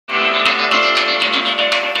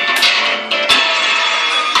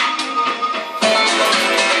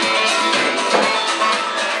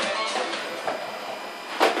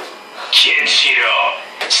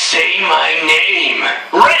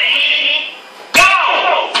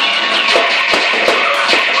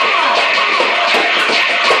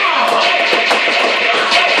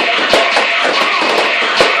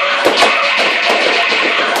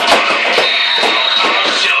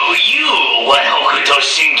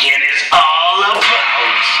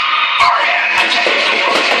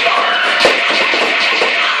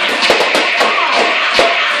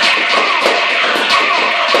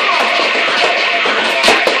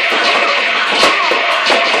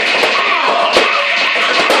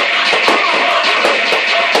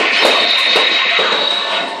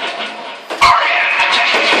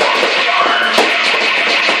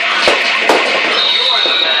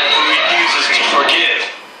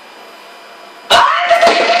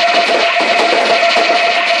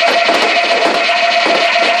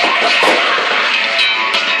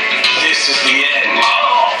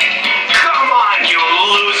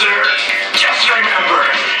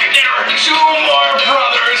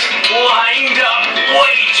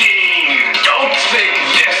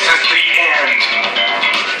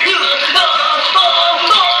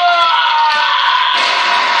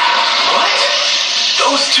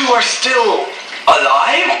two are still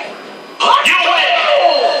alive? You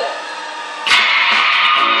win!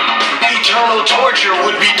 Eternal torture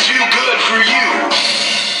would be too good for you.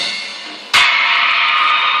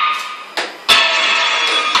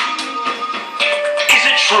 Is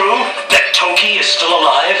it true that Toki is still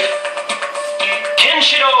alive?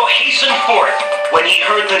 Kenshiro hastened forth when he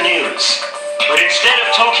heard the news. But instead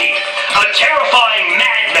of Toki, a terrifying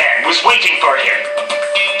madman was waiting for him.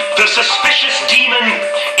 The suspicious demon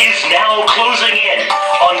is now closing in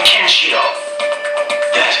on Kenshiro.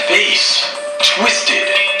 That face, twisted,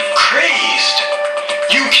 crazed.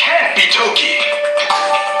 You can't be Toki.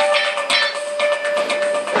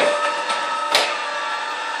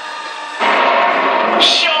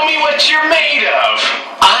 Show me what you're made of.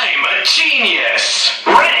 I'm a genius.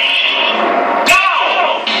 Ready? Go!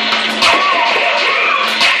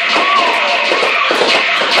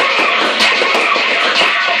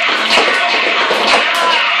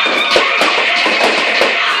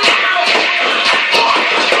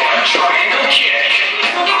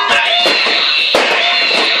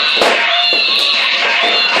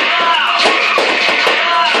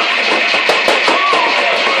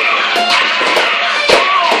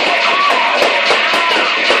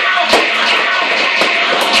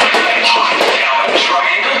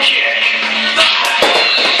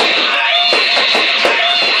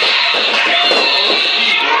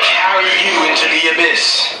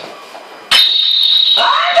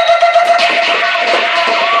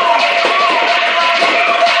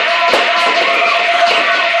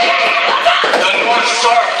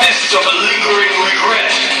 Of a lingering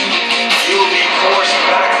regret, you'll be forced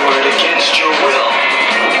backward against your will.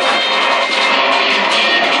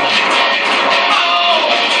 Oh,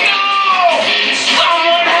 no!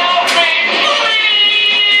 Someone help me,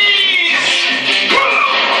 please!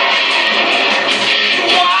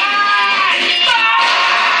 What?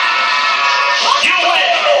 You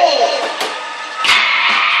win!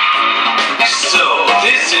 So,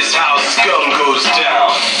 this is how scum goes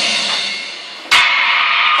down.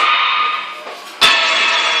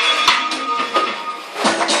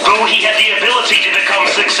 He had the ability to become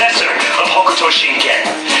successor of Hokuto Shinken.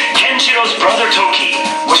 Kenshiro's brother Toki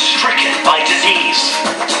was stricken by disease.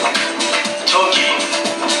 Toki,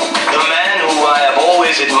 the man who I have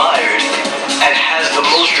always admired and has the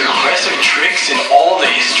most aggressive tricks in all the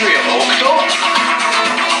history of Hokuto?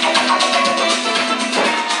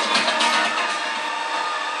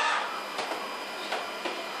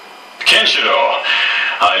 Kenshiro,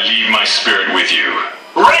 I leave my spirit with you.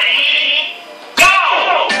 Ready?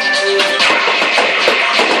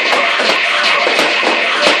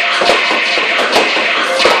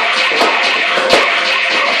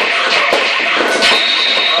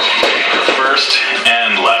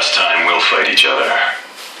 Fight each other.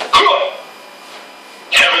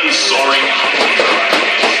 Heaven soaring.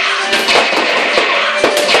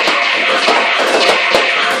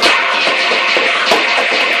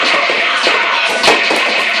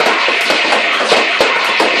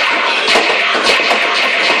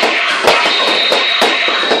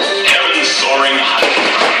 Heaven soaring high.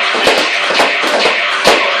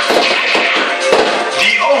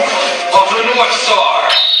 The oath of the North Star.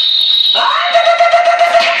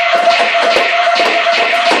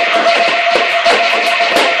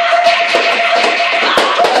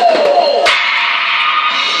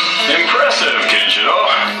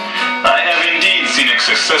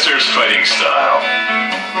 Successor's fighting style.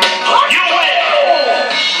 You win!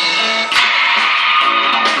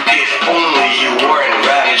 If only you weren't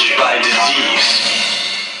ravaged by disease.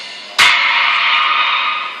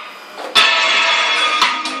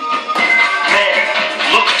 Men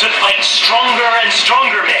look to fight stronger and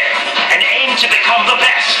stronger men and aim to become the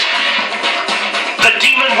best. The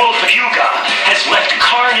demon wolf Ryuga has left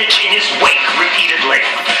carnage in his wake repeatedly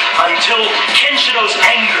until Kenshiro's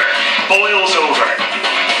anger boils over.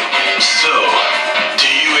 So, do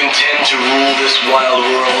you intend to rule this wild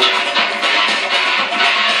world?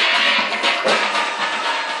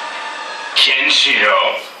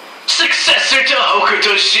 Kenshiro, successor to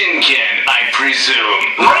Hokuto Shinken, I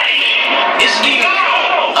presume. Ready? Is the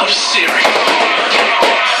of Syria.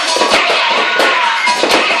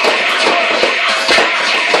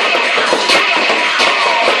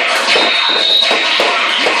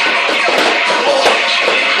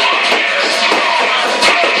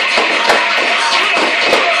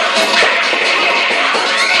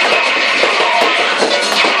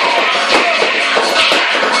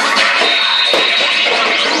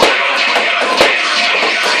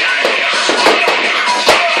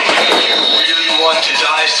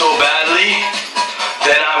 So badly,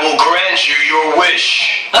 then I will grant you your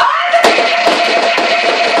wish.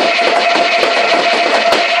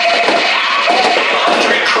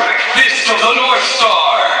 Three cracked fists of the North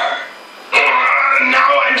Star.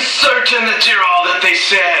 Now I'm certain that you're all that they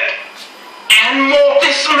said. And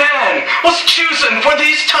this man was chosen for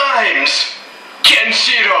these times.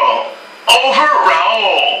 Kenshiro over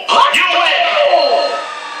Raoul. You win!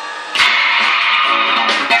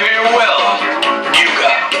 Farewell,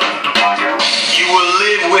 Yuga. You will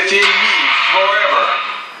live within me forever.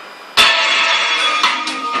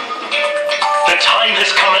 The time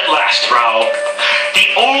has come at last, Rao. The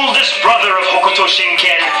oldest brother of Hokuto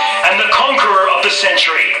Shinken and the conqueror of the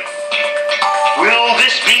century. Will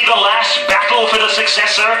this be the last battle for the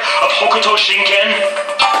successor of Hokuto Shinken?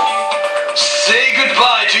 Say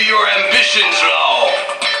goodbye to your ambitions, Rao.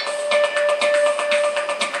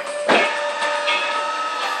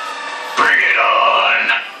 Bring it on.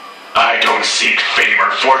 I don't seek fame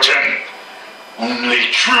or fortune. Only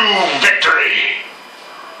true victory.